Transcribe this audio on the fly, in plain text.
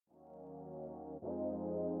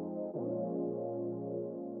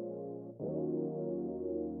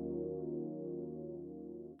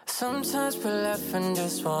Sometimes pull left and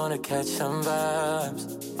just wanna catch some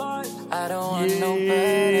vibes. I don't want no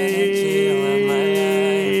bad energy around my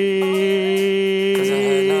life. Cause I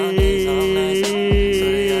had long days, long nights, so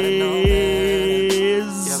they gotta know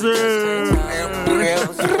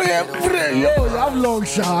better. Yo, y'all long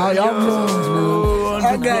shot, y'all long, bro.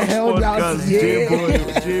 I got held out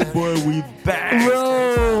J-Boy, we back.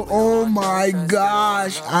 Bro, oh my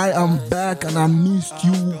gosh, I am back and I missed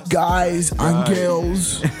you guys and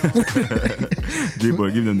girls.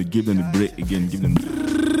 J-Boy, give them the break again. Give them.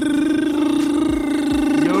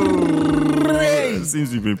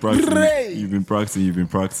 Since you've been practicing,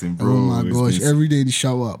 bro. Oh my gosh, every day in the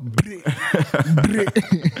shower.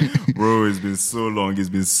 Bro, it's been so long. It's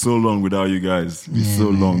been so long without you guys. It's so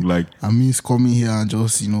long. Like, I miss coming here and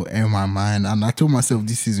just, air my mind. And I told myself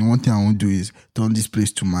this season, one thing I won't do is turn this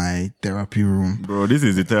place to my therapy room. Bro, this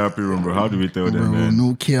is the therapy room, bro. How do we tell them, man?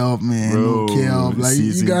 No care up, man. Bro, no care up. Like,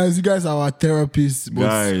 you guys are our therapists. But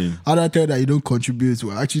guy. how do I tell that you don't contribute?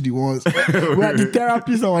 We're actually the ones. We're the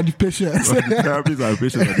therapists and we're the patients. The therapists are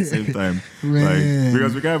patients at the same time. Like,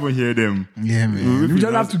 because we can't even hear them. Yeah, man. We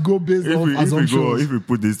just have to go based off assumptions. If we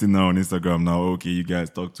put this thing now on Instagram now, okay, you guys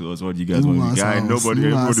talk to us. What do you guys want? Guy, nobody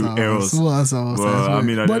will do else. But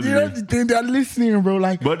the thing, they're listening, bro.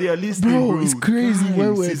 Like, but they are listening, bro. It's crazy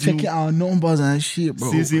when we're checking our numbers and shit,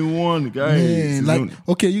 bro. Season 1, guys.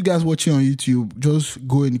 Okay, you guys watching on YouTube, just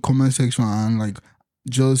go in the comment section and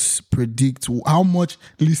just predict how much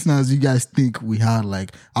listeners you guys think we had.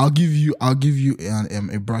 Like, I'll give you a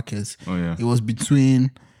bracket. Oh yeah, it was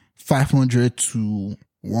between 500 to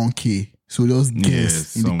 1K. So just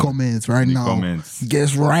guess in the comments right now.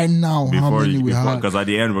 Guess right now how many we have. Because at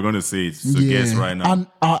the end we're going to say it. So guess right now. And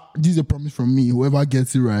this is a promise from me. Whoever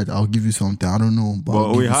gets it right, I'll give you something. I don't know.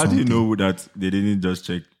 But wait, how do you know that they didn't just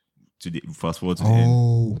check to the fast forward to the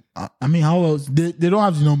end? I mean, how else? They don't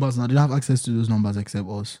have the numbers now. They don't have access to those numbers except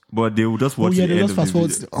us. But they will just watch the end of the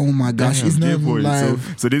video. Oh my gosh, it's not even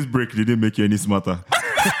live. So this break didn't make you any smarter.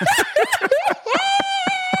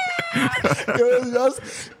 It was just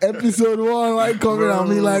episode 1, right? Coming at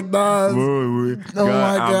me like that. Bro,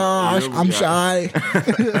 my gosh, I'm shy.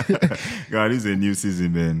 God, this is a new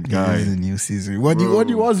season, man. Yeah, this is a new season.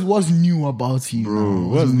 What's new about you, bro?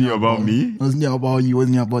 What's new about me? What's new about you? What's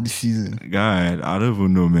new about the season? God, I don't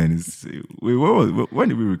even know, man. When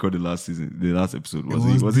did we record the last season? The last episode was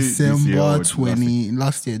it December 20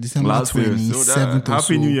 last year? December 27th.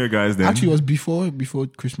 Happy New Year, guys! Then actually, it was before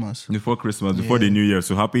Christmas. Before the New Year.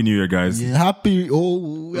 So happy New Year, guys! Yeah, happy.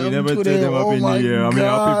 We never told them happy New Year. I mean,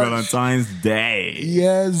 happy Valentine's Day.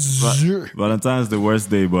 Yes, Valentine's the worst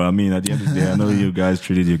day, but I mean, at the end of the day, I know you guys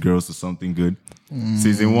treated your girls to something good.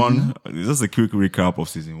 Season 1, just a quick recap of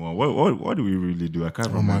season 1. What do we really do? I can't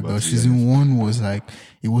remember. Oh my gosh, season 1 was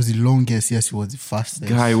it was the longest. Yes, it was the fastest.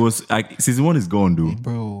 Guy, it was season 1 is gone, though,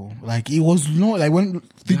 bro. It was long. When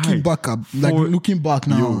thinking back, looking back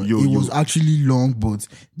now, it was actually long, but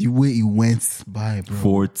the way it went by, bro.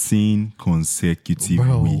 14 consecutive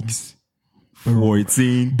weeks.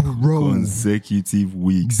 14 consecutive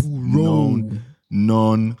weeks.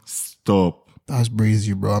 Non-stop. That's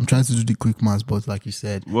crazy, bro. I'm trying to do the quick maths, but like you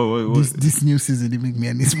said, this new season didn't make me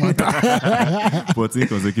any smarter. 14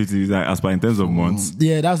 consecutive, as per in terms of months.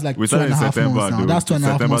 Yeah, that's like 2.5 months now. That's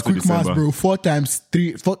 2.5 months. Quick maths, bro. 4 times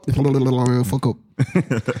 3. Fuck up.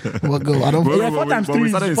 What go? I don't. 4 times 3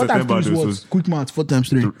 is what? Quick maths. 4 times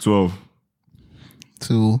 3. 12.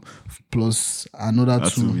 So plus another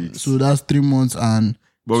 2. So that's 3 months and.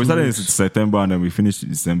 But we started in September and then we finished in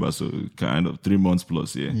December, so kind of 3 months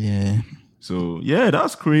plus. Yeah. So, yeah,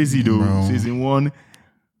 that's crazy, though. Bro. Season 1.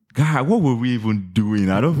 God, what were we even doing?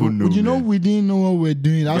 I don't even know. We didn't know what we're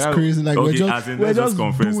doing. That's crazy. Let's just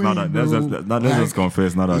confess now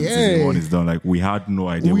that season 1 is done. We had no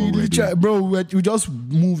idea what we were doing. Bro, we just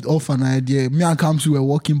moved off an idea. Me and Kamsi were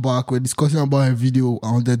walking back. We're discussing about a video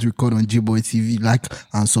I wanted to record on J-Boy TV. Like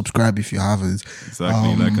and subscribe if you haven't.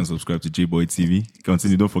 Exactly. Like and subscribe to J-Boy TV.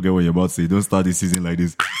 Continue. Don't forget what you're about to say. Don't start the season like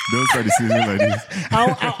this.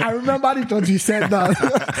 I remember it when you said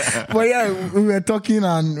that. But yeah, we were talking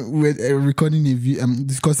and we're recording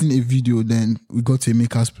discussing a video. Then we got to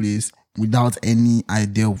Emeka's place without any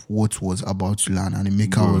idea of what was about to land, and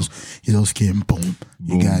Emeka he just came, boom.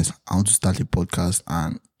 You guys, I want to start a podcast,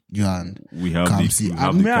 and you and we have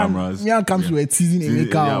the cameras. Me and Kamsi were teasing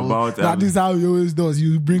Emeka that this is how he always does.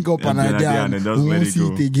 You bring up an idea and then we won't see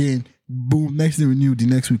it again. Boom. Next thing we knew, the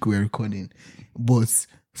next week we were recording. But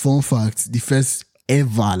fun fact, the first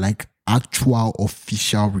ever actual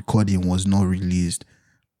official recording was not released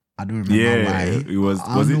I don't remember Yeah, why. it was.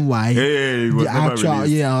 I don't know why. Yeah, it was The never actual,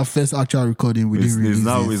 released. our first actual recording, we didn't release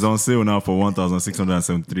It's on sale now for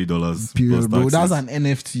 $1,673. Period, bro. plus That's taxes. an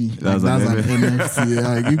NFT. That's That's an an NFT.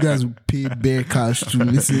 Like, you guys pay bare cash to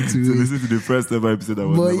listen to to it. listen to the first ever episode that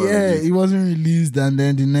was But never yeah, released. it wasn't released, and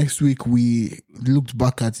then the next week we looked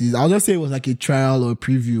back at it. I'll just say it was like a trial or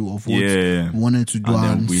preview of what Yeah. we wanted to do And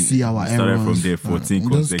then and we see our started errors. from there, 14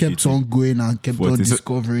 we just kept on going and kept on 14. So-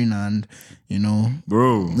 discovering, and you know,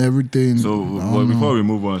 Bro. everything. So I well, don't know. before we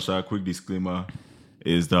move on, Sha, quick disclaimer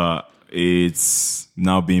is that it's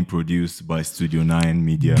now being produced by Studio 9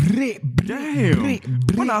 Media. Damn.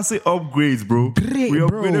 When I say upgrades, bro, we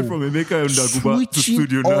upgraded from Emeka and Daguba to Switching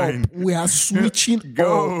Studio up. 9. We are switching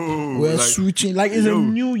Go. up. We're Like, switching. Like, it's yo. a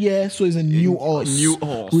new year, so it's a new us. New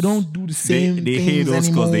us. We don't do the same They things hate us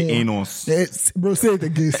anymore. because they ain't us. Bro, say it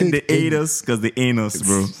again. Say They it again. hate us because they ain't us,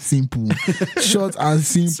 bro. Simple. Short and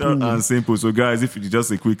simple. Short and simple. So, guys, if you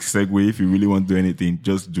just a quick segue, if you really want to do anything,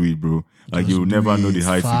 just do it, bro. Like, Just you'll do never know it. the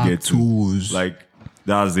heights you get to. Factos. Like,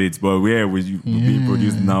 that's it. But we're being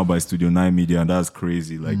produced now by Studio 9 Media, and that's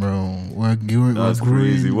crazy. Like, Bro, we're growing. That's We're growing.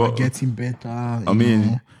 crazy. We're What- getting better. I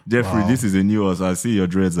mean, Jeffrey, this is a new us. I see your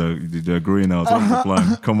dreads they're growing out. What's the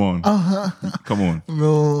plan? Come on. Come on.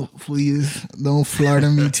 Bro, please don't flatter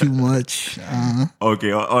me too much.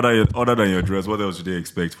 Okay, other than your dress, what else should they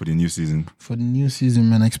expect for the new season? For the new season,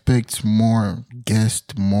 man, expect more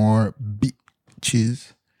guests, more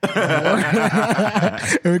bitches.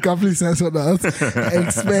 We can please censor that.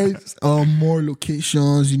 Expect more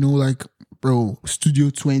locations, you know, like, bro, Studio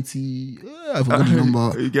 20. I forgot the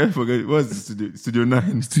number. You can't forget. What's the Studio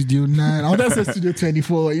 9? Studio 9. I want to say Studio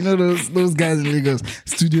 24. You know those guys in Lagos.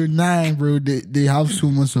 Studio 9, bro. They have so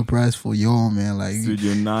much surprise for y'all, man. Like,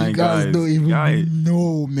 Studio 9, you guys guys. don't even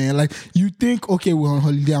know, man. Like, you think, okay, we're on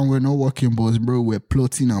holiday and we're not working, but bro, we're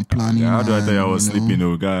plotting and planning. How do I tell you I and, was you know. sleeping,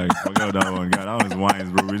 though, guy? Forget that one, guy. That was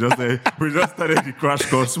wines, bro. We just started the crash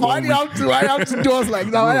course. Why do you have to do us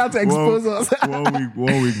like that? Why do you have to expose us?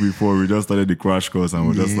 one week before, we just started the crash course, and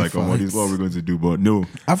we're just Yeah, like, oh, what are we going to do? But no,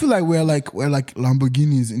 I feel like we're like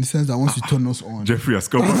Lamborghinis in the sense that once you turn us on, Jeffrey has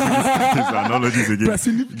come up with his analogies again.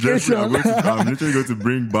 Personification. Jeffrey, I'm literally going to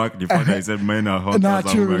bring back the fact that he said men are hot. Nah,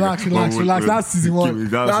 chill, relax. That's season one.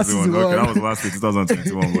 That's season one. Okay, that was last year,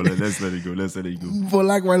 2021. But let's let it go. but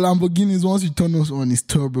like we're Lamborghinis, once you turn us on, it's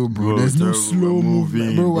turbo, bro. Bro, There's no turbo, slow we're movement,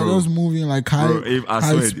 moving, bro. We're bro. just moving like high, Bro, if I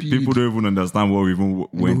high swear, speed. people don't even understand what we even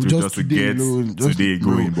went through just to get today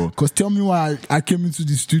going, bro. Because tell me why I came into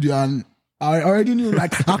the studio and I already knew,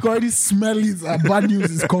 like, I could already smell it. Bad news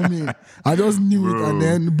is coming. I just knew it, and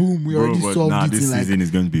then boom, we already but solved it. this in, like, season is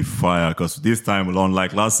going to be fire because this time,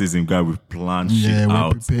 unlike last season, guy, we planned shit Yeah, we're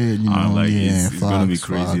out. prepared, you know, and like yeah, it's going to be facts,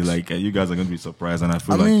 crazy. facts. Like you guys are going to be surprised, and I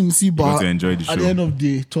feel I like mean, see, you're going but to enjoy the show. at the end of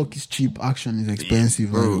the day, talk is cheap, action is expensive.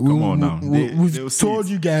 Bro, Like, come on now. They'll We've see told it.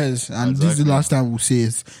 you guys, and this is Exactly. the last time we'll say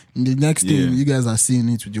it. In the next Yeah. thing, you guys are seeing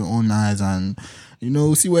it with your own eyes, and you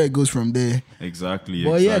know, see where it goes from there. Exactly.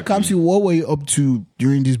 But yeah, Kamsi, what were you up to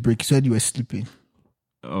during this break? You said you were sleeping.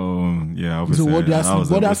 Oh, yeah. Obviously, So what did that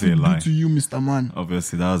was what obviously a do lie. to you, Mr. Man?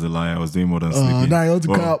 Obviously, that was a lie. I was doing more than sleeping. Now you want to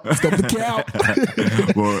But- cap. Stop the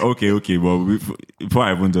cap. Well, okay. Well, before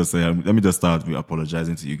I even just say, let me just start with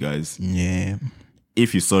apologizing to you guys. Yeah.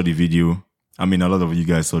 If you saw the video, I mean, a lot of you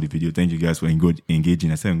guys saw the video. Thank you guys for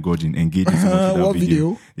engaging. I said engaging so much with that What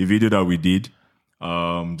video? The video that we did,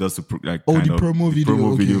 just to kind the of promo video,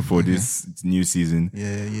 promo okay, video for okay. this new season.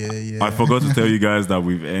 Yeah. I forgot to tell you guys that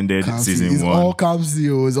we've ended Kamsi, season it's 1. all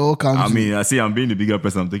Kamsi. It's all Kamsi. I mean, I see I'm being the bigger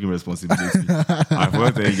person. I'm taking responsibility. I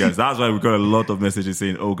forgot to tell you guys. That's why we got a lot of messages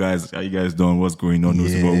saying, oh, guys, are you guys done? What's going on?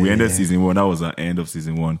 Yeah. But we ended season 1. That was the end of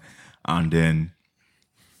season 1. And then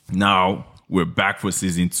now we're back for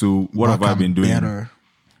season 2. What have I been doing? Better.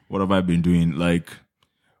 What have I been doing? Like,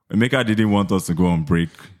 Emeka didn't want us to go on break.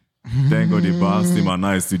 Thank God they bounced him and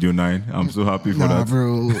now it's Studio 9. I'm so happy for Nah, that.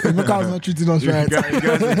 bro. Emeka was not treating us right.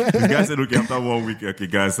 The guy said, okay, after 1 week, okay,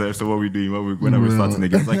 guys, so what we doing? When are we starting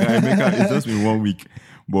again? It's like, Emeka, it's just been 1 week.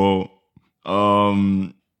 But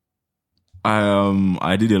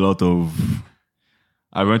I did a lot of.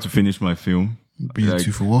 I went to finish my film.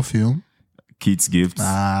 Beautiful. What film? Kids Gifts.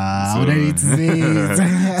 What are you to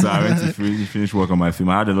say? So I went to finish work on my film.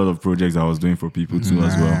 I had a lot of projects I was doing for people too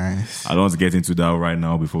as well. Nice. I don't want to get into that right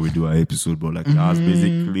now before we do our episode, but like that's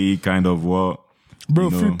basically kind of what. Bro,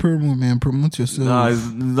 you know, free promo, man. Promote yourself. Nah, it's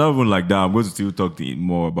not even like that. I'm going to still talk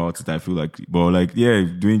more about it. I feel like, but like, yeah,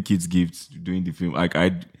 doing kids gifts, doing the film, like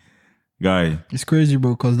guy, It's crazy,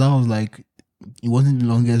 bro, because that was like, it wasn't the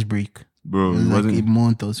longest break. bro, It was it like a wasn't.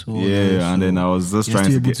 month or so. Yeah, and then I was just you're trying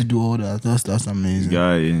still to able get to do all that. That's amazing.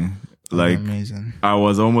 guy. like amazing. I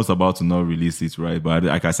was almost about to not release it, right? But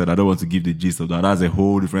like I said, I don't want to give the gist of that. That's a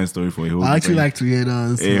whole different story for a whole. I actually like to hear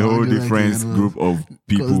that. a whole different group of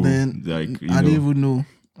people. Then, like I didn't even know.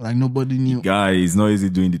 Like nobody knew. Guy, it's not easy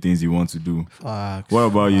doing the things you want to do. Facts, what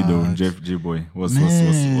about you though, J Boy? What's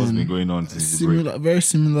been going on since the break? Very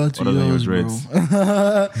similar to Other than yours, your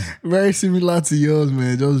bro. Very similar to yours,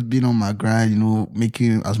 man. Just being on my grind,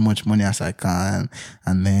 making as much money as I can,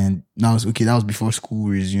 and then that was before school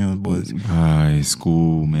resumed, but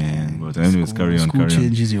school, man. But anyways, carry on. School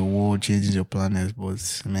changes your world, changes your planets,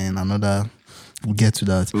 but man, we'll get to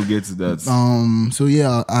that. So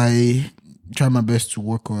yeah, I try my best to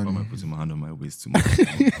work on. I'm putting my hand on my waist too much.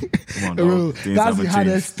 Come on, bro, that's the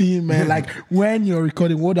hardest thing, man. Like when you're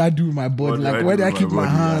recording, what do I do with my body? Like where do I keep my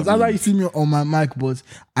hands? That's why you see me on my mic, but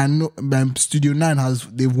I know Studio 9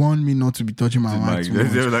 they warned me not to be touching my mic.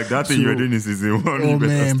 They're like that thing you're doing in season 1. Oh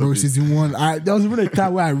man, bro, season 1. There was even a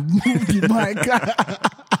time where I removed the mic.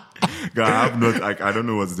 God, I don't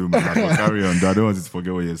know what to do, man. But carry on. I don't want you to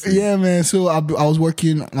forget what you're saying. Yeah, man. So I was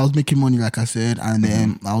working, I was making money, like I said, and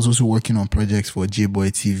then I was also working on projects for J-Boy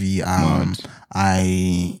TV.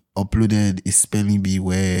 I uploaded a spelling bee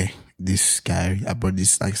where this guy, I brought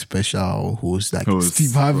this like special host, like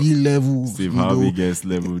Steve Harvey level. Steve Harvey guest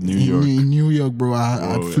level, New York. In New York, bro.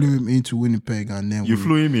 I flew him into Winnipeg, and then you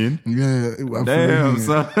flew him in? Yeah. Damn,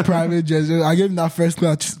 son. Private jet. I gave him that first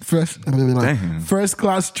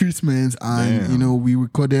class treatment, and we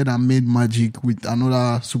recorded and made magic with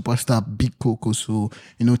another superstar, Big Coco. So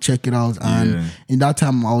check it out. And in that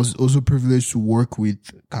time, I was also privileged to work with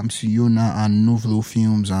Kamsi Yona and Novlo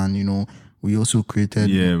Films, and we also created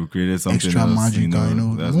something extra else, magic,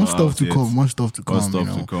 more stuff to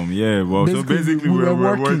come. Yeah, well, so basically we're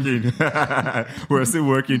working. We're still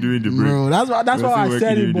working during the break. Bro, that's why I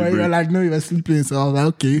said it, boy. You're like, no, you were sleeping, so I was like,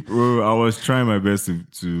 okay. Bro, I was trying my best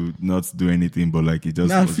to not do anything, but like it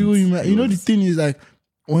just. I feel you, man. The thing is like,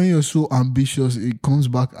 when you're so ambitious, it comes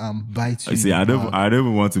back and bites you. See, I don't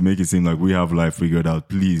even want to make it seem like we have life figured out.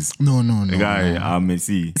 Please, no. Guy,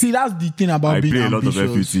 see, that's the thing about being ambitious. I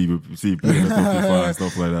play a lot of FUT, play a lot of FIFA and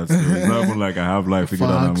stuff like that. So it's not even like I have life figured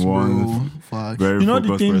out. I'm one very focused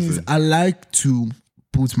the thing person. Is, I like to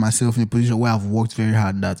put myself in a position where I've worked very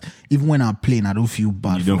hard, that even when I'm playing, I don't feel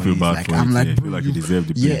bad. You don't feel bad like, for I'm it. like, you feel like you deserve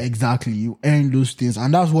the play. Yeah, exactly. You earn those things,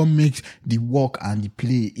 and that's what makes the work and the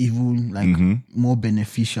play even like more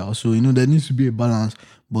beneficial. So there needs to be a balance.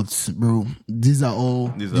 But bro, these are all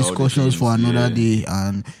discussions for another day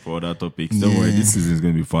and for other topics. Don't worry, this season is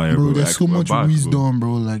gonna be fire, bro. There's so much wisdom,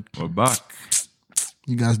 bro. Like we're back.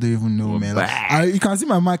 You guys don't even know, man. Like, you can see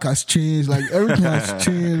my mic has changed. Like everything has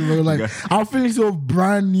changed, bro. Like I'm feeling so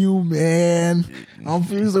brand new, man. I'm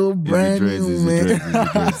feeling so brand new, man.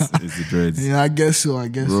 It's the dreads. Yeah, I guess so.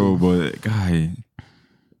 Bro, but guy,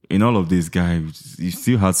 in all of this, guy, you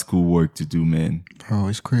still had school work to do, man. Bro,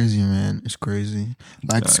 it's crazy, man. It's crazy.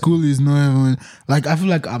 Like school is not even like I feel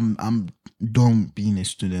like I'm done being a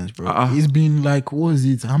student, bro. It's been like, what was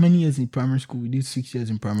it? How many years in primary school? We did 6 years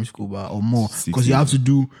in primary school, or more, because you have to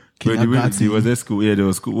do kindergarten. Was there school? Yeah, there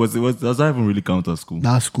was school. Does that even really count as school?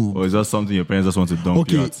 That's school. Or is that something your parents just want to dump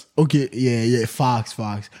you at? Okay, yeah, facts.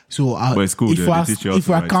 So but school, if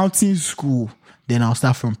we're counting school, then I'll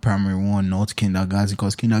start from primary 1, not kindergarten,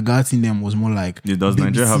 because kindergarten then was more like does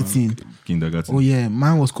Nigeria have kindergarten? Oh yeah,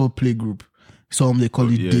 mine was called playgroup. Some they call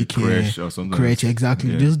it daycare, creche or something. Creche,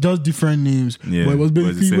 exactly. Just different names. Yeah, but it was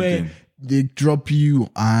basically where thing. They drop you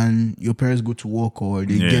and your parents go to work, or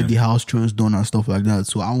they get the house chores done and stuff like that.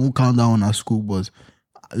 So I won't count that one as school, but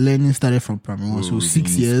learning started from primary 1. So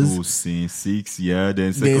 6 years. School, 6 years.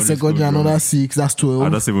 Then secondary another 6. That's 12. I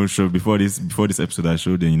just even showed before this episode. I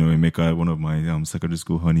showed them, Emeka, one of my secondary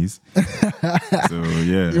school honeys. So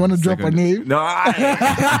yeah. You want to drop a name? No.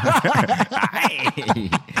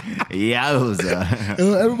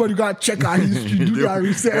 Everybody got to check our history, do their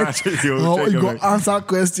research. You got answer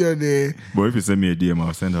question there. But if you send me a DM,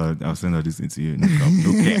 I'll send her this into you.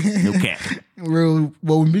 No cap. Well,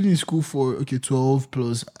 we've been in school for 12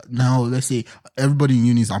 plus. Now let's say everybody in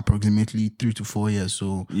uni is approximately 3 to 4 years,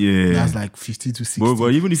 so that's like 50 to 60.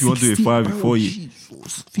 But even if you want to do a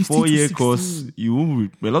 4-year course, you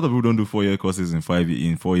won't. A lot of people don't do 4-year courses in 4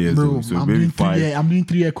 years. Bro, so maybe 5. I'm doing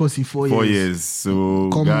 3-year course in 4 years. 4 years. So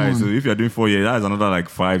guys, so if you're doing 4 years, that's another like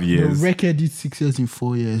 5 years. The record did 6 years in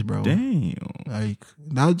 4 years, bro. Damn. Like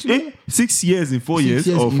that. 6 years in 4 years,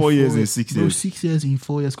 or 4 years in 6 years? Bro, 6 years in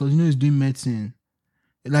 4 years, because he's doing medicine.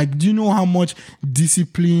 Like, do you know how much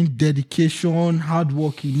discipline, dedication, hard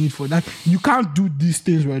work you need for that? You can't do these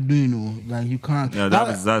things we're doing, Like, you can't. Yeah,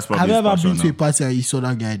 that's probably. Have you ever been to a party and you saw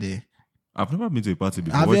that guy there? I've never been to a party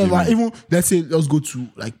before. Have you ever, even, let's say, let's go to,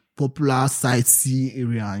 like, popular sightsee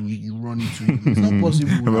area and you run into him. It's not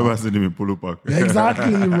possible. I remember now. seeing him in Polo Park.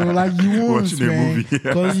 Exactly, bro. Like you won't, Watching a man, movie.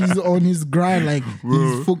 because he's on his grind. Like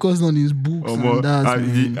he's focused on his books and that.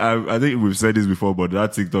 I think we've said this before, but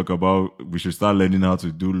that TikTok about we should start learning how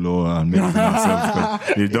to do law and medicine ourselves.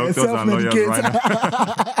 Because the doctors and lawyers right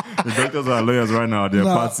now. The doctors and lawyers right now, they're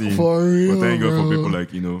partying. For real, but thank God for bro. people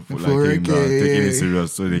like, you know, like For him that are real, taking yeah. it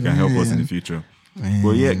serious so they can help us in the future. Man.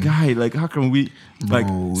 But yeah, guy, like how can we like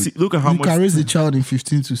see, look at how you much can raise a child in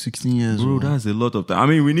 15 to 16 years, bro, that's a lot of time. I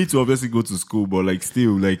mean, we need to obviously go to school, but like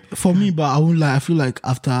still, like for me, but I won't lie. I feel like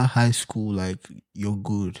after high school, like you're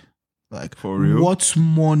good. Like For real? what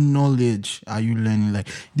more knowledge are you learning? Like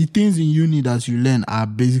the things in uni that you learn are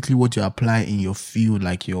basically what you apply in your field,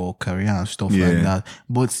 like your career and stuff Yeah. like that.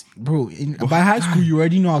 But bro, by high school, you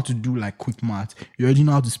already know how to do like quick math. You already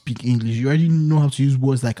know how to speak English. You already know how to use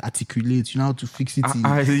words like articulate. You know how to fix it.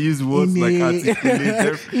 I use words like in a-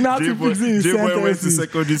 articulate. you know how to fix it in J-boy went to sentences.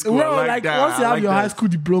 secondary school. Bro, I like that. once you I have like your that. high school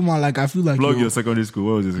diploma, like I feel like Plug yo, your secondary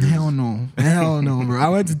school. What was it? Hell no, bro. I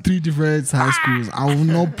went to 3 different high schools. I will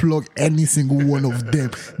not plug any single one of them.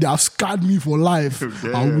 They have scarred me for life.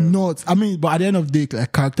 I will not. I mean, but at the end of the day,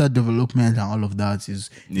 like character development and all of that is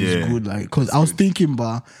Yeah. good. Like, because I was thinking,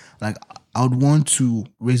 but like I would want to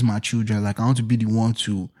raise my children. Like I want to be the one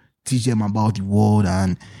to teach them about the world,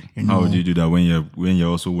 and you know, How would you do that when you're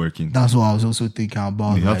also working? that's what I was also thinking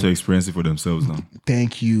about. You have like, to experience it for themselves now.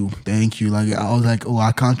 Thank you. Like I was like, oh,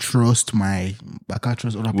 I can't trust other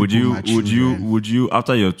people. Would you my children.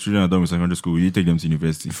 after your children are done with secondary school, will you take them to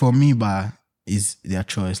university? For me, but is their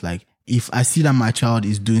choice. Like if I see that my child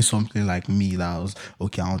is doing something like me, that I was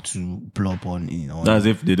okay, I want to plop on, you know. That's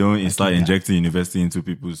if they don't start that. injecting university into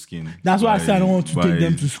people's skin. That's why I say I don't want to by take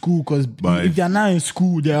them to school, because by if they're not in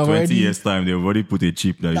school, they're 20 already. years time, they've already put a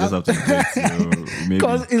chip that you just have to inject. Maybe.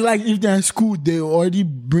 Because it's like if they're in school, they already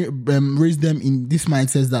raise them in this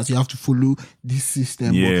mindset that you have to follow this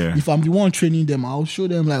system. Yeah. But if I'm the one training them, I'll show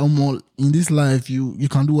them like, in this life, you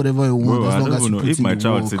can do whatever you want Bro, as I long don't as you even know put if in my the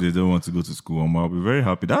child work. said they don't want to go to school. I'll be very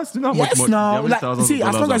happy. That's not much Yes, money. now, How many like, thousands see, of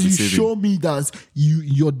as dollars long as I'll you be saving? show me that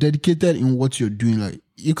you're dedicated in what you're doing, like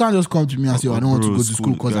you can't just come to me and say, I don't want to Bro, go to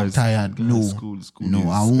school because I'm guys, tired. guys, No, school no, is-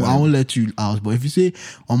 I won't let you out. But if you say,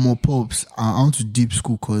 more pops, I want to deep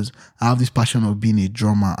school because I have this passion of being a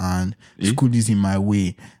drummer and school is in my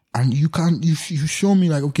way. And you show me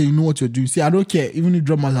like, okay, you know what you're doing. See, I don't care. Even if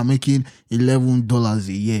drummers are making $11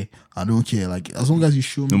 a year, I don't care. Like, as long as you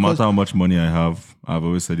show me. No because- matter how much money I have, I've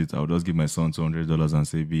always said it. I'll just give my son $200 and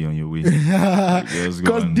say, "Be on your way." Just go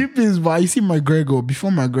Because and- deep is, but you see McGregor,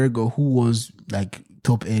 before McGregor, who was like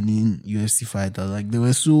top earning UFC fighter, like they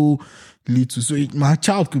were so little. So my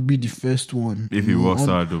child could be the first one. if you he know, works on-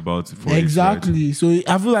 hard about it for it, right? Exactly. So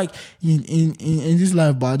I feel like in this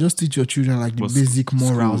life, but just teach your children like the But basic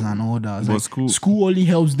morals school- and all that. but Like, school- school only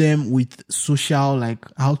helps them with social, like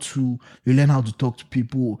you learn how to talk to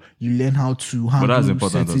people, you learn how to handle. that's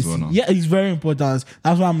important as certain- well now. Yeah, it's very important.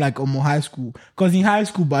 That's why I'm like high school, because in high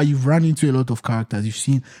school, but you've run into a lot of characters. You've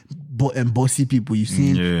seen bossy people, you've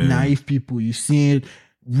seen Yeah. naive people, you've seen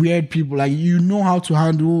weird people. Like you know how to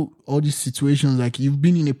handle all these situations. Like you've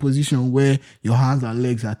been in a position where your hands and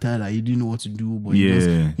legs are tired and you didn't know what to do. But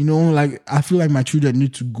Yeah. like I feel like my children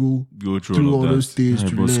need to go through all of those that. stages Guy,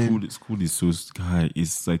 to but learn. school is so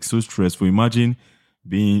it's like so stressful. Imagine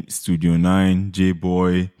being Studio 9,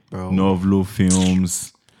 J-Boy, Bro. Novlo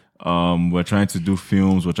Films. We're trying to do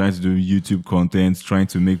films, we're trying to do YouTube content, trying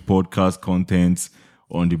to make podcast content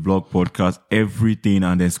on the blog podcast, everything,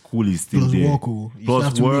 and then school is still Plus there. work, oh. You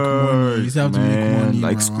Plus still have to make money. work, You still have to make man. money,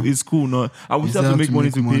 Like man. it's cool. Not I would You still have to make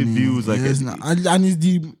money to pay bills. Like Yes, and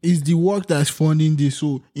it's the work that's funding this.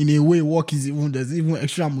 So in a way, work is there's even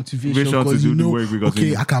extra motivation Motivation to because do you the know, work because okay,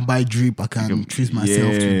 you- I can buy drip, I can treat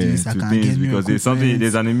myself to this, I to can things, get new because there's something. equipment.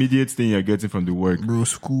 There's an immediate thing you're getting from the work. Bro,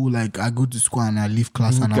 school, like I go to school and I leave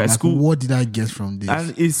class and I'm Guys, like, school- what did I get from this?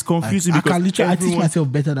 And it's Like, confusing I because can literally I teach everyone-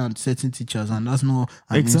 myself better than certain teachers, and that's not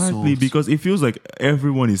an Exactly, insult. because it feels like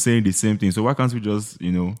everyone is saying the same thing. So why can't we just,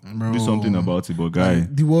 do something about it? But guy,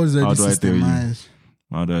 Like, the world's how already do I tell you? systemized.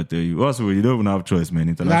 How do I tell you? Also, you don't even have choice, man.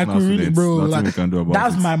 Like International really, students, bro, nothing like we can do about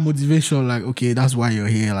that's it. my motivation. Like, okay, that's why you're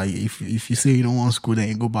here. Like, if you say you don't want school, then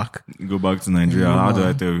you go back. Go back to Nigeria. Yeah, How do man.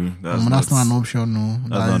 I tell you? That's not an option, no.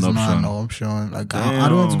 That's That is not an option. not an option. Like, I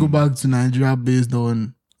don't want to go back to Nigeria based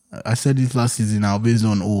on. I said this last season now, based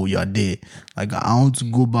on you're there. Like, I want to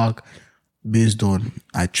go back based on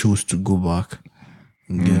I chose to go back.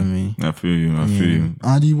 You get me? I feel you. I feel you.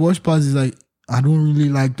 And the worst part is like I don't really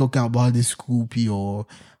like talking about this school P or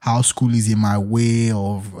how school is in my way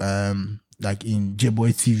of like in J-Boy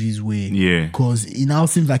TV's way. Yeah. Because it now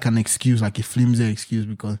seems like an excuse, like a flimsy excuse,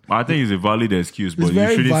 because I think it's a valid excuse, but you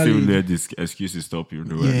very shouldn't still valid. let this excuses stop you.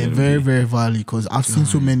 yeah, very, very valid. Because I've seen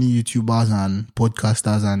so many YouTubers and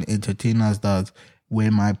podcasters and entertainers that were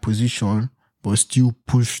in my position but still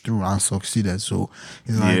pushed through and succeeded. So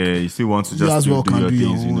it's like, yeah, you still want to you just as still well do can your do your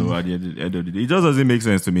things, you know, own. at the end of the day. It just doesn't make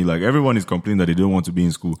sense to me. Like, everyone is complaining that they don't want to be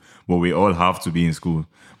in school, but we all have to be in school.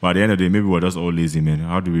 But at the end of the day, maybe we're just all lazy, man.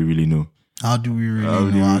 How do we really know? How do we really How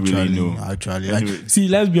do know? we really know? Actually, Anyway. like, see,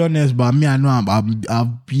 let's be honest. But me, I know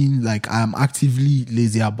I've been like, I'm actively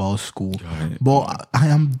lazy about school, but I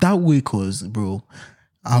am that way because, bro,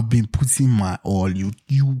 I've been putting my all. You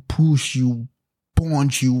push, you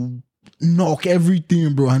punch, you knock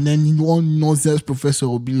everything, bro, and then one nonsense professor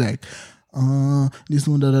will be like, this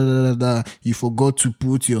one, da. You forgot to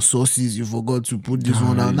put your sources. You forgot to put this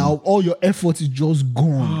one. Now all your effort is just gone.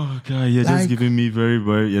 Oh, guy, you're Like- just giving me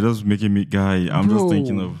you're just making me, guy. I'm Bro, just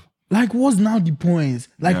thinking of. like, what's now the point?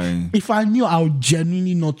 Like, Yeah. if I knew, I would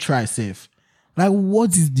genuinely not try safe. Like,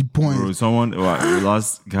 what is the point? Bro,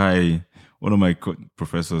 one of my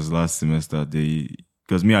professors last semester,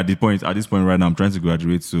 because me at this point right now, I'm trying to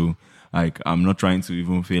graduate, so like I'm not trying to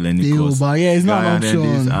even fail any Ew, course. but yeah, it's not an And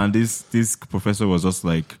then option. this professor was just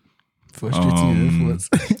like, Frustrating efforts.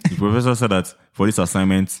 the professor said that for this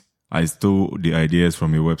assignment, I stole the ideas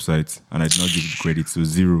from your website and I did not give you credit, so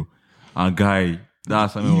 0. And guy, that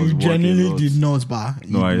assignment was You working genuinely a lot. did not, but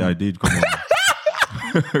No, I did. Come on.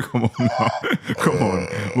 Come on now. Come on.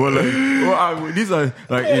 Well, these are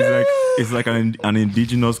like it's like an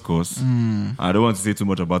indigenous course. I don't want to say too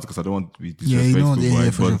much about it because I don't want to be Yeah, disrespectful. yeah,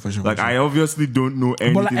 right? for But, sure, for sure, like, for sure. I obviously don't know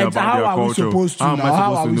anything like, about how their are we culture. supposed to How am now? I How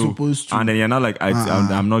supposed are to we know? supposed to? And then you're not like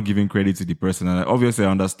I'm not giving credit to the person. And obviously,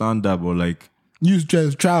 I understand that, but like. you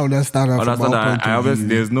just try to understand that from Understand our that point I of obviously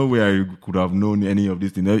view. there's no way I could have known any of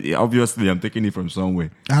these things. Obviously, I'm taking it from somewhere.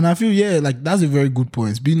 And I feel, yeah, like, that's a very good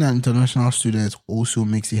point. Being an international student also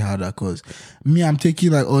makes it harder because me, I'm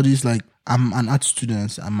taking like all these, like, I'm an art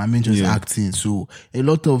student and my major is Yeah. acting. So a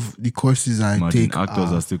lot of the courses I Imagine take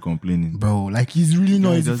actors are still complaining. bro, like, it's really not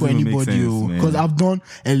Yeah, it easy for doesn't even make anybody, sense, man. because I've done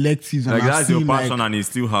electives and Like, I've that's your seen, passion like, and it's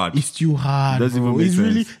still hard. it's too hard, Doesn't bro. even make It's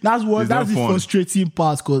really, sense. that's It's the not fun. frustrating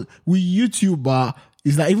part, because with YouTube,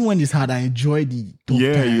 it's like, even when it's hard, I enjoy the tough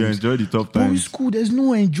Yeah, times. you enjoy the tough But with times. school, there's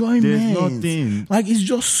no enjoyment. There's nothing. Like, it's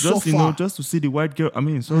just Just suffer. just to see the white girl.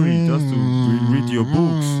 Just to read your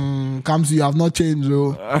books. Kamsi, you have not changed,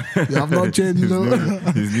 though. You have not changed, though.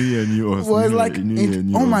 It's new year, new us. Well, it's New like year, new year, in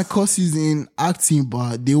new all my us. courses in acting,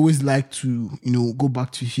 but they always like to, go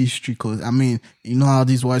back to history, because I mean, you know how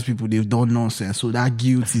these white people, they've done nonsense, so that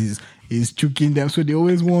guilt is choking them. So they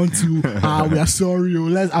always want to, we are sorry,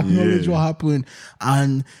 let's acknowledge Yeah. what happened,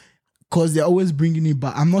 and because they're always bringing it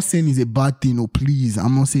back. I'm not saying it's a bad thing, please.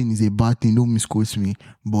 I'm not saying it's a bad thing. Don't misquote me.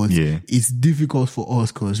 But Yeah. it's difficult for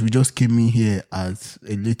us because we just came in here at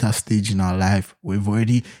a later stage in our life. We've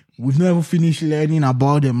never finished learning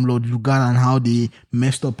about them, Lord Lugard, and how they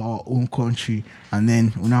messed up our own country. And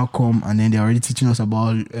then we now come, and then they're already teaching us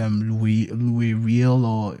about Louis Riel,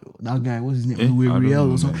 or that guy, what's his name? Louis I don't Riel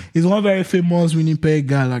know, or something. man. He's one very famous Winnipeg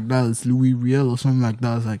guy like that. It's Louis Riel or something like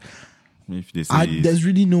that. It's like, If they say there's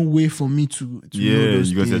really no way for me to know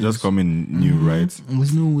those because they're things. just coming new, right?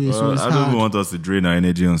 There's no way. So it's I don't hard. even want us to drain our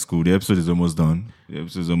energy on school. The episode is almost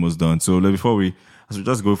done. So like, before we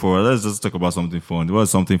just go forward, let's just talk about something fun.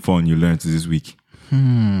 What's something fun you learned this week?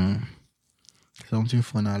 Something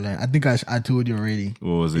fun I learned. I think I told you already. What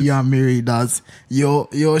was it? Yeah, Mary, that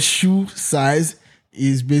your shoe size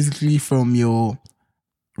is basically from your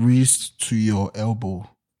wrist to your elbow.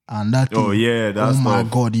 And that Oh, thing, yeah, that's oh my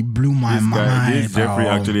tough. God, it blew my mind. Jeffrey bro.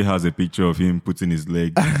 actually has a picture of him putting his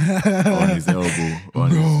leg on his elbow.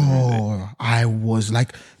 Bro, I was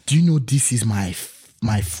like, do you know this is my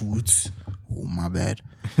foot? Oh, my bad.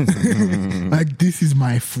 Like, this is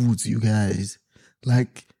my foot, you guys.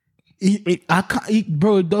 Like,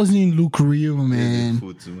 bro, it doesn't look real, man.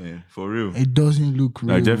 Foot, man. For real. It doesn't look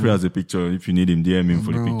real. Like, Jeffrey has a picture. If you need him, DM him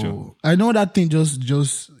for the picture. Bro, I know that thing just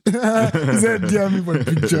he said DM me for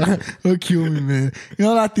the picture. Don't kill me, man. You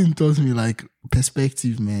know that thing tells me, like,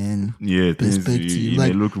 perspective, man. Yeah, things, Perspective. it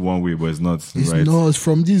Like, may look one way, but it's not. it's right? not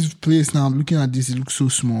from this place now. I'm looking at this, it looks so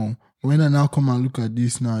small. When I now come and look at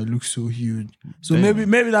this now, it looks so huge. So Damn.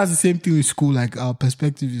 maybe that's the same thing with school. Like, our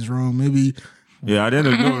perspective is wrong. Maybe Yeah, at the end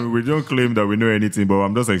of the day, we don't claim that we know anything, but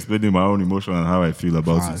I'm just explaining my own emotion and how I feel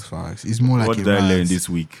about facts. It's more it. like What a did I learn rise. this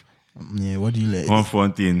week? Yeah, what do you learn? One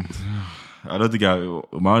fun thing. I don't think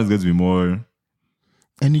my own is going to be more.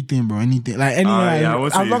 Anything, bro. Anything. Like, anything. I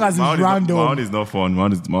won't as say long as my own it's is random. my own is not fun. My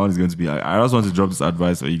own is going to be. I just want to drop this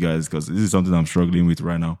advice for you guys because this is something I'm struggling with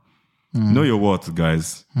right now. Know your worth,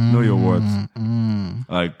 guys. Know your worth.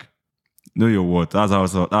 Like, know your worth. That's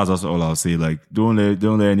also all I'll say. Like, don't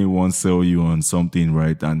let anyone sell you on something,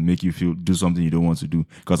 right, and make you do something you don't want to do.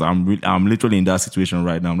 Because I'm literally in that situation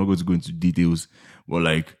right now. I'm not going to go into details, but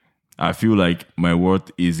like, I feel like my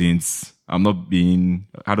worth isn't. I'm not being.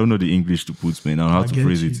 I don't know the English to put, man. I don't know how to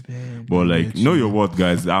phrase it. But like, know your worth,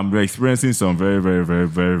 guys. I'm experiencing some very bad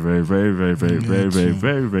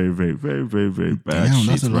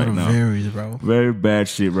shit right now. Very bad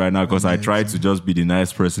shit right now because I tried to just be the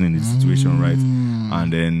nice person in the situation, right?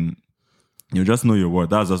 And then you just know your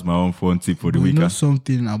worth. That's just my own fun tip for the week. You know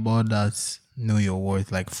something about that? Know your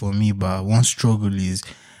worth. Like for me, but one struggle is,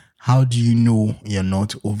 how do you know you're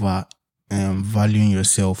not over valuing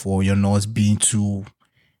yourself, or you're not being too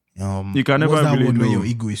you can never really know. Your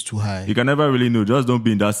ego is too high. You can never really know. Just don't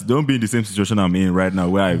be in the same situation I'm in right now,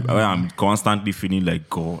 where I'm constantly feeling like,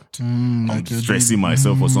 God, I'm stressing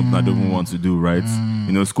myself for something I don't even want to do, right?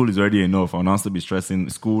 You know, school is already enough. I'll not still be stressing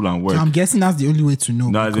school and work. So I'm guessing that's the only way to know.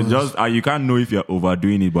 No, just you can't know if you're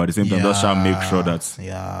overdoing it, but at the same time, just try to make sure that.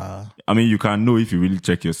 Yeah. I mean, you can know if you really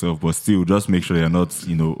check yourself, but still, just make sure you're not,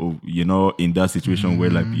 in that situation where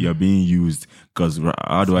like you're being used. Because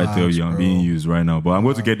how do I tell you I'm being used right now? But I'm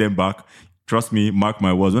going to get them back. Trust me, mark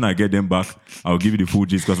my words. When I get them back, I'll give you the full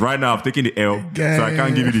gist. Because right now I'm taking the L, so I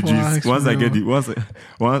can't give you the gist.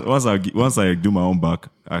 Once I do my own back,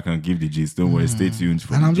 I can give the gist. Don't worry, stay tuned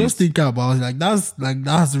for. And I'm just thinking about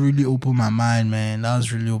that's really opened my mind, man.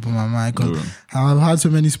 That's really opened my mind because I've had so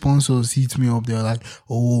many sponsors hit me up. They're like,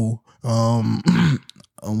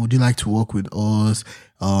 would you like to work with us?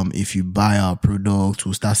 If you buy our product,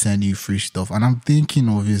 we'll start sending you free stuff. And I'm thinking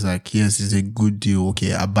of it like, yes, it's a good deal.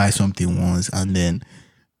 Okay, I buy something once and then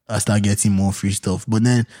I start getting more free stuff. But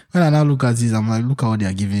then when I now look at this, I'm like, look at what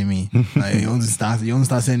they're giving me. Like, you want to start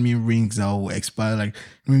sending me rings that will expire, like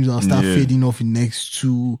rings that will start fading off in the next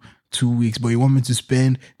 2 weeks. But you want me to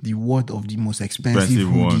spend the worth of the most expensive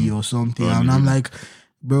hoodie or something. And I'm like,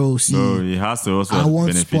 bro, see, it has to also I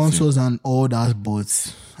want sponsors and all that,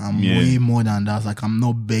 but I'm way more than that. Like, I'm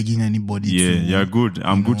not begging anybody to. Yeah, you're good.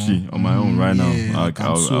 I'm Gucci on my own right now. Like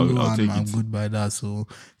I'll take it. I'm good by that. So,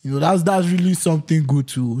 that's really something good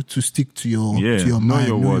to stick to your mind. Know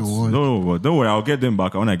your words. No, don't worry. I'll get them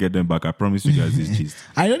back. When I get them back, I promise you guys this gist.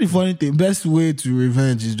 I know the funny thing, best way to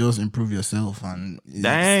revenge is just improve yourself. And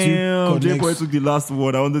damn, J-Boy took the last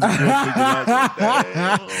word. I wanted to take the last word.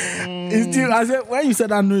 I said, when you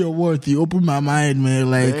said I know your worth, you opened my mind, man.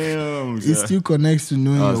 Like, it still connects to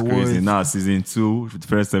knowing your worth. That's crazy. Now, season 2, the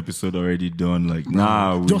first episode already done. Like,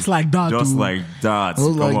 just like that. Come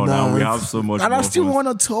on now. We have so much and more I still want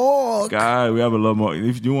to talk. Guy, we have a lot more.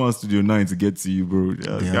 If you want Studio 9 to get to you, bro.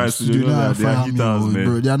 Guys, Studio 9, they are hitters, man.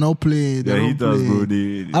 Bro, they are not playing. They're hitters, bro.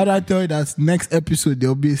 How do I tell you that next episode,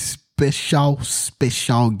 there'll be a special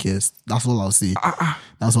guest. That's all I'll say.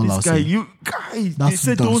 That's all I'll say. They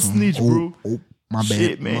said don't snitch, bro. My bad.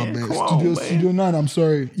 Shit, man. My bad. Come on, Studio 9, I'm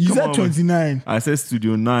sorry. You said 29. I said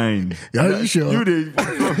Studio 9. Are you sure? I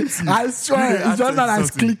swear. It's just that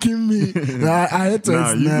it's clicking me. I had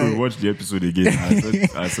 29. You could watch the episode again.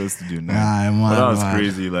 I said Studio 9. But that was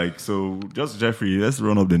crazy. Like, so just Jeffrey, let's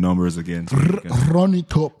run up the numbers again. Run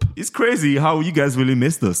it up. It's crazy how you guys really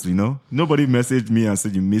missed us, Nobody messaged me and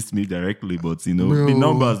said you missed me directly, but the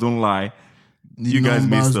numbers don't lie. You guys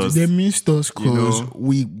missed us. They missed us because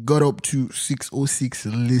we got up to 606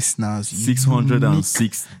 listeners.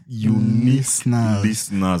 606 unique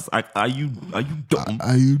listeners. Are you dumb?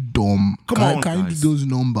 Are you dumb? Can you do those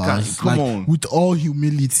numbers? Come on. With all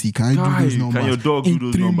humility, can you do those numbers? Can your dog do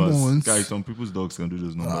those numbers? Months, Guys, some people's dogs can do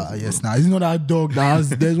those numbers. Yes, now it's not that dog that has.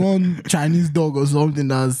 There's one Chinese dog or something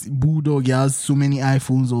that's bulldog. He has so many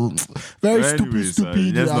iPhones or very stupid.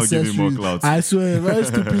 Let's not give him more clout. I swear, very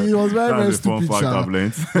stupid. It was very stupid. But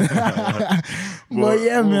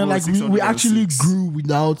yeah, man, like we actually grew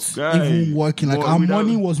without even working. Like our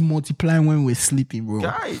money was multiplying when we were sleeping, bro.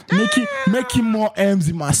 Making more M's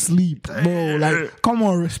in my sleep, bro. Like, come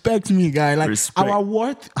on, respect me, guy. Like our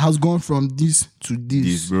worth has gone from this to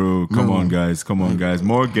this, bro. Come on, guys.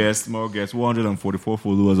 More guests. 144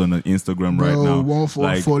 followers on Instagram right now.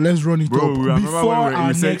 144. Let's run it up. Before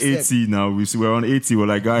we said 80 now. We're on 80. We're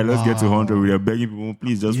like, guys, let's get to 100. We are begging people,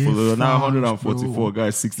 please just follow. Now 144,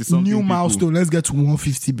 guys. 60 something. New milestone. Let's get to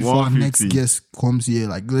 150 before 150. Our next guest comes here.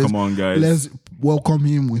 Like, come on, guys. Let's welcome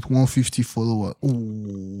him with 150 followers.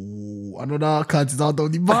 Oh, another cat is out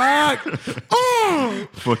of the bag.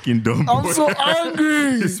 Fucking dumb. I'm so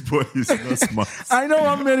angry. This boy is not smart. I know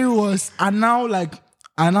how many was, and now like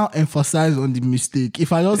I now emphasize on the mistake.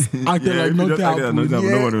 If I just acted like nothing happened,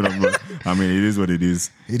 I mean, it is what it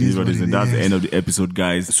is. It is what it is. And that's the end of the episode,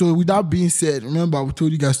 guys. So with that being said, remember we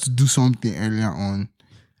told you guys to do something earlier on.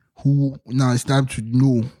 Now it's time to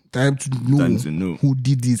know. Time to know who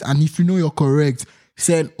did this. And if you know you're correct,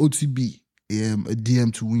 send OTB a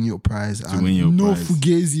DM to win your prize.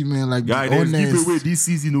 Fugazi, man. Like, guys, there's giveaway this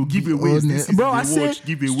season. Giveaways this season. Bro, I said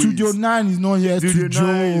Studio 9 is not here to joke.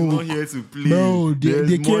 Studio 9 is not here to play. Bro, they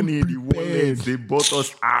money came in the wallet. They bought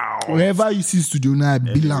us out. Wherever you see Studio 9,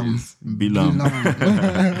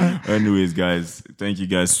 Bilam. Anyways, guys, thank you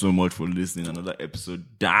guys so much for listening. Another episode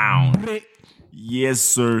down. Yes,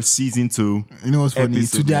 sir. Season 2. You know what's funny?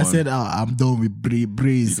 Today I said I'm done with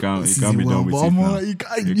Braze. You can't be done with it now. You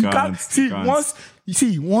can't.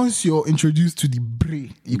 Once you're introduced to the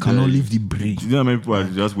Bray, you cannot leave the Bray. You know how many people are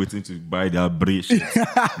just waiting to buy their Bray shit?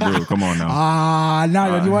 Bro, come on now.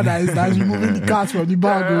 Now you're the one that's removing the cards from the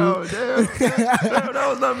bag. Damn, that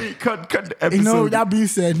was not me. Cut the episode. You know, that being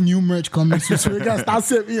said, new merch coming soon, so you guys start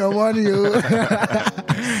saving your money.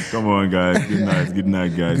 Come on, guys. Good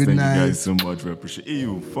night, guys. Good Thank night. you guys so much. We appreciate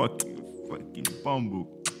you. Fucking bumble.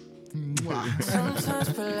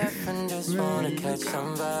 Sometimes pull up and just wanna catch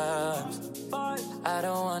some vibes. I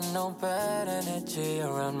don't want no bad energy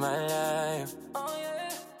around my life.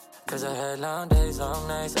 Cause I had long days, long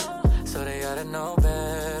nights, so they gotta know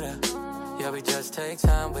better. Yeah, we just take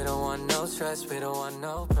time, we don't want no stress, we don't want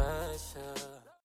no pressure.